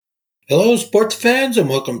Hello, sports fans, and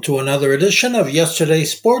welcome to another edition of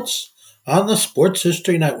Yesterday's Sports on the Sports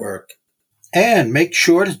History Network. And make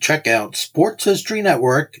sure to check out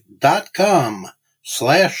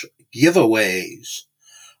sportshistorynetwork.com/giveaways.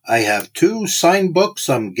 I have two signed books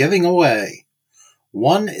I'm giving away.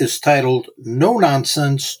 One is titled No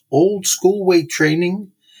Nonsense Old School Weight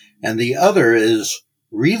Training, and the other is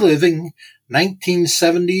Reliving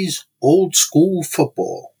 1970s Old School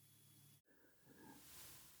Football.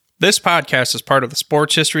 This podcast is part of the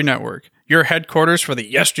Sports History Network, your headquarters for the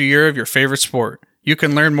yesteryear of your favorite sport. You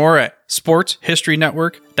can learn more at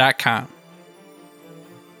sportshistorynetwork.com.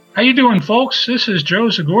 How you doing, folks? This is Joe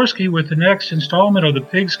Zagorski with the next installment of the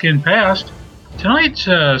Pigskin Past. Tonight's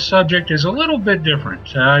subject is a little bit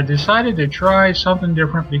different. I decided to try something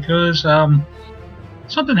different because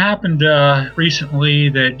something happened recently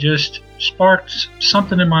that just sparked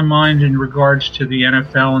something in my mind in regards to the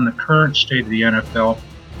NFL and the current state of the NFL.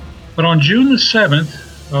 But on June the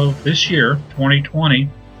 7th of this year, 2020,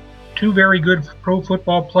 two very good former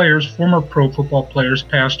football players,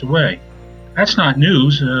 passed away. That's not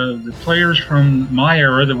news. The players from my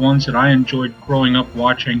era, the ones that I enjoyed growing up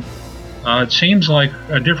watching, it seems like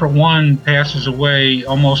a different one passes away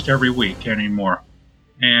almost every week anymore.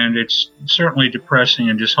 And it's certainly depressing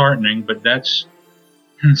and disheartening, but that's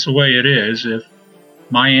the way it is. If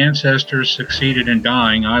my ancestors succeeded in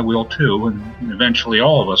dying, I will too, and eventually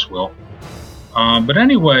all of us will. But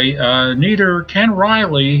anyway, neither Ken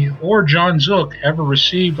Riley or John Zook ever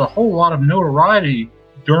received a whole lot of notoriety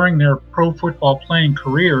during their pro football playing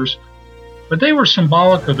careers, but they were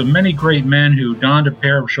symbolic of the many great men who donned a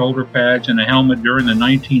pair of shoulder pads and a helmet during the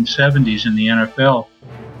 1970s in the NFL.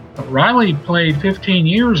 Riley played 15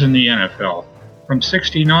 years in the NFL, from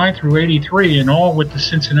 69 through 83, and all with the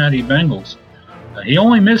Cincinnati Bengals. He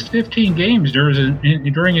only missed 15 games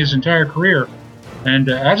during his entire career, and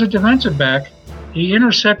as a defensive back, he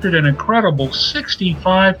intercepted an incredible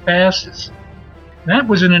 65 passes. That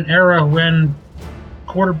was in an era when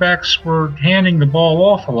quarterbacks were handing the ball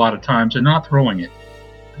off a lot of times and not throwing it.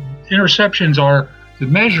 Interceptions are the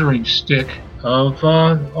measuring stick of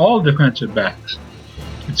all defensive backs,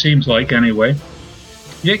 it seems like anyway.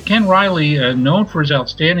 Yet Ken Riley, known for his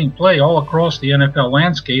outstanding play all across the NFL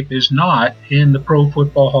landscape, is not in the Pro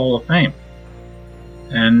Football Hall of Fame.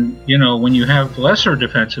 And, when you have lesser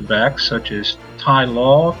defensive backs such as Ty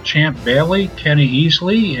Law, Champ Bailey, Kenny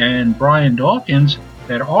Easley, and Brian Dawkins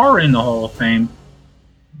that are in the Hall of Fame,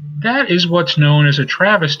 that is what's known as a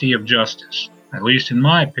travesty of justice, at least in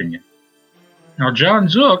my opinion. Now, John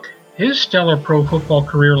Zook, his stellar pro football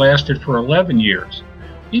career lasted for 11 years.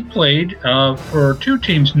 He played for two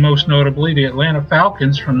teams, most notably the Atlanta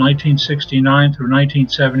Falcons from 1969 through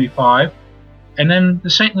 1975, and then the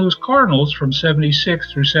St. Louis Cardinals from 76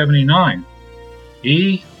 through 79.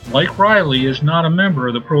 He, like Riley, is not a member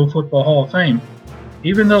of the Pro Football Hall of Fame,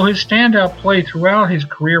 even though his standout play throughout his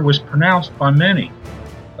career was pronounced by many.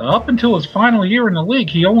 Up until his final year in the league,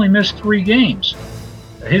 he only missed 3 games.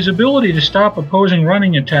 His ability to stop opposing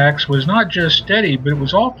running attacks was not just steady, but it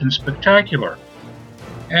was often spectacular.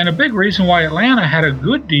 And a big reason why Atlanta had a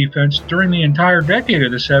good defense during the entire decade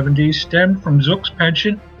of the 70s stemmed from Zook's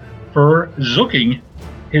penchant for zooking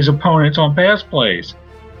his opponents on pass plays.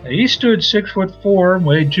 He stood 6'4",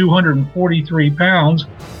 weighed 243 pounds,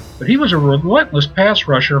 but he was a relentless pass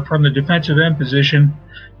rusher from the defensive end position,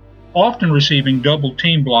 often receiving double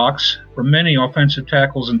team blocks from many offensive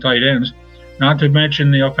tackles and tight ends, not to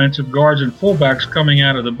mention the offensive guards and fullbacks coming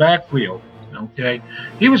out of the backfield. Okay,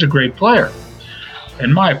 he was a great player,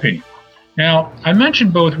 in my opinion. Now, I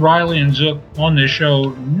mentioned both Riley and Zook on this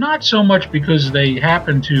show not so much because they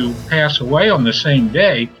happened to pass away on the same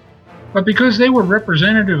day, but because they were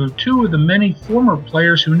representative of two of the many former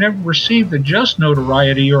players who never received the just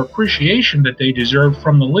notoriety or appreciation that they deserved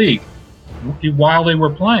from the league while they were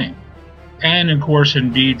playing, and of course,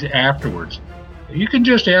 indeed, afterwards. You can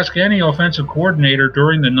just ask any offensive coordinator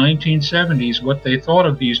during the 1970s what they thought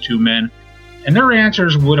of these two men, and their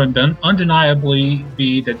answers would undeniably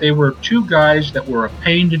be that they were two guys that were a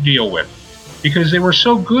pain to deal with because they were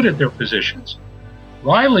so good at their positions.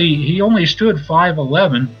 Riley, he only stood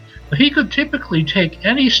 5'11", but he could typically take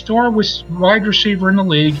any star wide receiver in the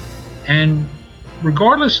league and,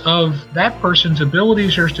 regardless of that person's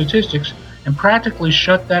abilities or statistics, and practically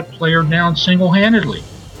shut that player down single-handedly.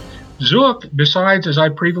 Zook, besides, as I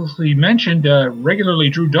previously mentioned,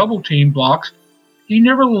 regularly drew double-team blocks, he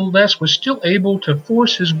nevertheless was still able to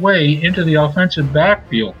force his way into the offensive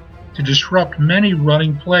backfield to disrupt many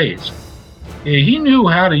running plays. He knew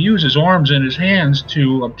how to use his arms and his hands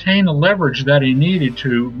to obtain the leverage that he needed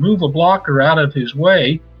to move a blocker out of his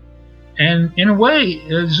way And in a way,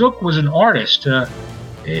 Zook was an artist.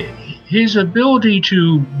 His ability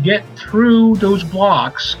to get through those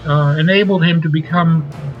blocks enabled him to become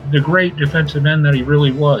the great defensive end that he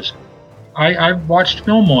really was. I've watched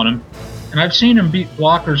film on him, and I've seen him beat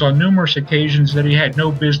blockers on numerous occasions that he had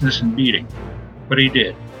no business in beating, but he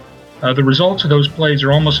did. The results of those plays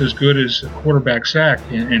are almost as good as a quarterback sack,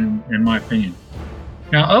 in my opinion.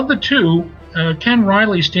 Now, of the two, Ken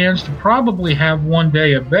Riley stands to probably have one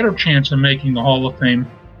day a better chance of making the Hall of Fame,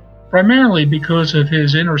 primarily because of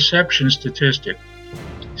his interception statistic.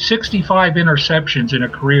 65 interceptions in a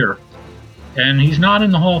career. And he's not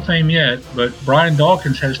in the Hall of Fame yet, but Brian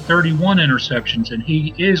Dawkins has 31 interceptions, and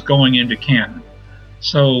he is going into Canton.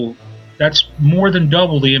 So that's more than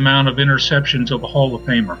double the amount of interceptions of a Hall of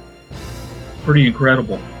Famer. Pretty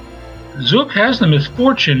incredible. Zook has the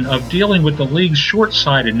misfortune of dealing with the league's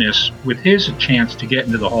short-sightedness with his chance to get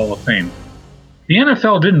into the Hall of Fame. The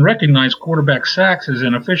NFL didn't recognize quarterback sacks as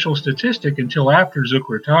an official statistic until after Zook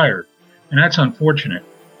retired, and that's unfortunate.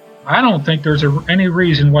 I don't think there's any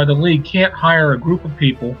reason why the league can't hire a group of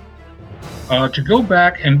people to go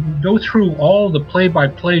back and go through all the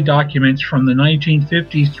play-by-play documents from the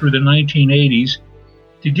 1950s through the 1980s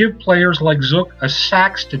to give players like Zook a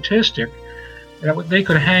sack statistic that they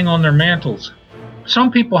could hang on their mantles.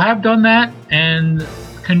 Some people have done that, and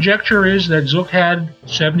conjecture is that Zook had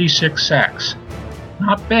 76 sacks.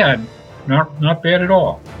 Not bad. Not bad at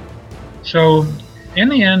all. So, in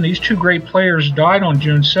the end, these two great players died on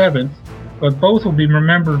June 7th, but both will be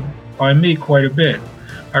remembered by me quite a bit.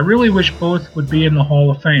 I really wish both would be in the Hall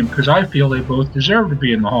of Fame, because I feel they both deserve to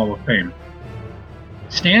be in the Hall of Fame.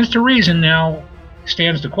 Stands to reason now,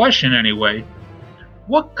 stands to question anyway,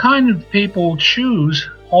 what kind of people choose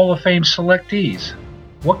Hall of Fame selectees?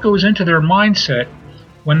 What goes into their mindset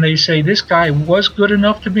when they say this guy was good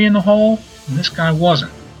enough to be in the Hall and this guy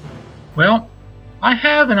wasn't? Well, I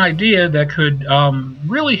have an idea that could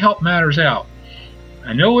really help matters out.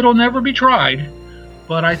 I know it'll never be tried,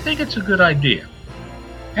 but I think it's a good idea.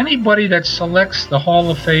 Anybody that selects the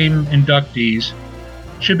Hall of Fame inductees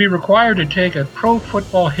should be required to take a pro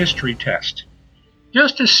football history test,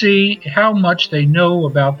 just to see how much they know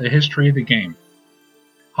about the history of the game.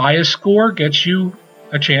 Highest score gets you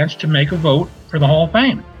a chance to make a vote for the Hall of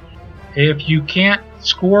Fame. If you can't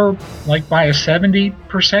score like by a 70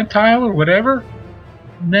 percentile or whatever,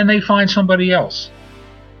 then they find somebody else.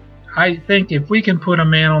 I think if we can put a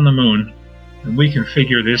man on the moon, then we can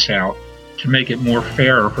figure this out to make it more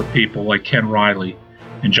fair for people like Ken Riley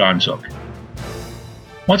and John Zook.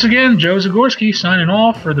 Once again, Joe Zagorski signing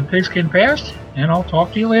off for the Pigskin Past, and I'll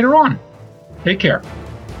talk to you later on. Take care.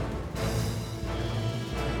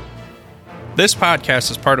 This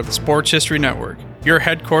podcast is part of the Sports History Network, your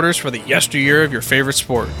headquarters for the yesteryear of your favorite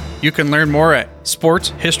sport. You can learn more at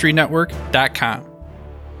sportshistorynetwork.com.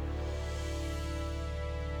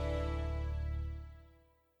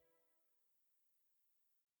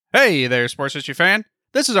 Hey there, sports history fan.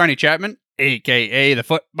 This is Arnie Chapman, aka the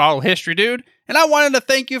Football History Dude, and I wanted to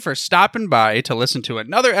thank you for stopping by to listen to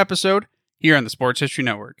another episode here on the Sports History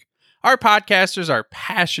Network. Our podcasters are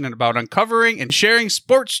passionate about uncovering and sharing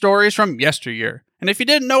sports stories from yesteryear. And if you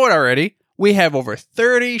didn't know it already, we have over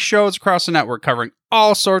 30 shows across the network covering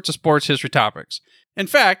all sorts of sports history topics. In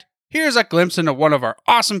fact, here's a glimpse into one of our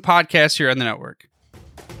awesome podcasts here on the network.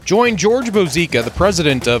 Join George Bozica, the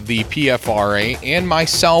president of the PFRA, and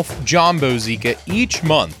myself, John Bozica, each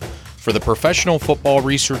month for the Professional Football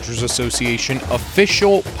Researchers Association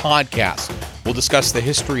official podcast. We'll discuss the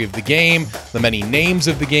history of the game, the many names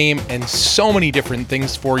of the game, and so many different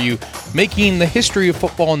things for you, making the history of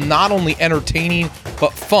football not only entertaining,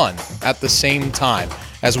 but fun at the same time,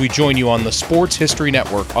 as we join you on the Sports History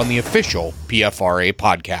Network on the official PFRA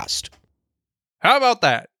podcast. How about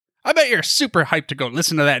that? I bet you're super hyped to go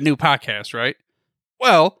listen to that new podcast, right?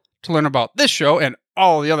 Well, to learn about this show and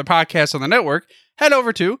all the other podcasts on the network, head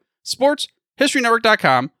over to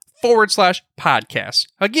sportshistorynetwork.com/podcasts.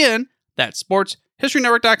 Again, that's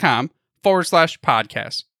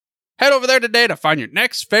sportshistorynetwork.com/podcasts. Head over there today to find your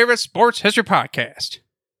next favorite sports history podcast.